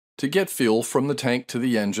to get fuel from the tank to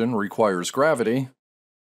the engine requires gravity,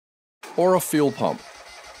 or a fuel pump.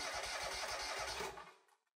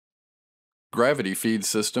 Gravity feed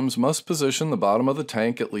systems must position the bottom of the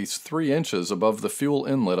tank at least 3 inches above the fuel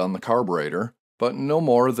inlet on the carburetor, but no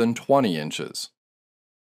more than 20 inches.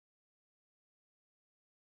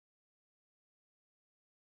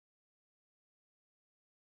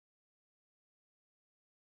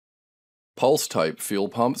 Pulse-type fuel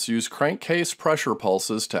pumps use crankcase pressure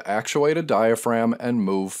pulses to actuate a diaphragm and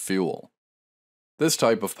move fuel. This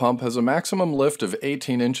type of pump has a maximum lift of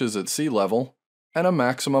 18 inches at sea level and a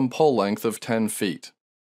maximum pull length of 10 feet.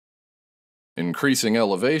 Increasing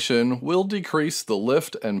elevation will decrease the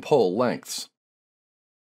lift and pull lengths.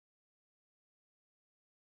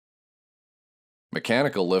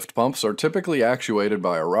 Mechanical lift pumps are typically actuated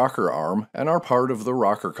by a rocker arm and are part of the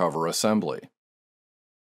rocker cover assembly.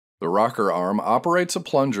 The rocker arm operates a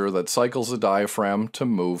plunger that cycles a diaphragm to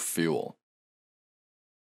move fuel.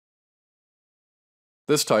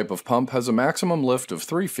 This type of pump has a maximum lift of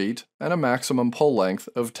 3 feet and a maximum pull length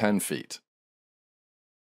of 10 feet.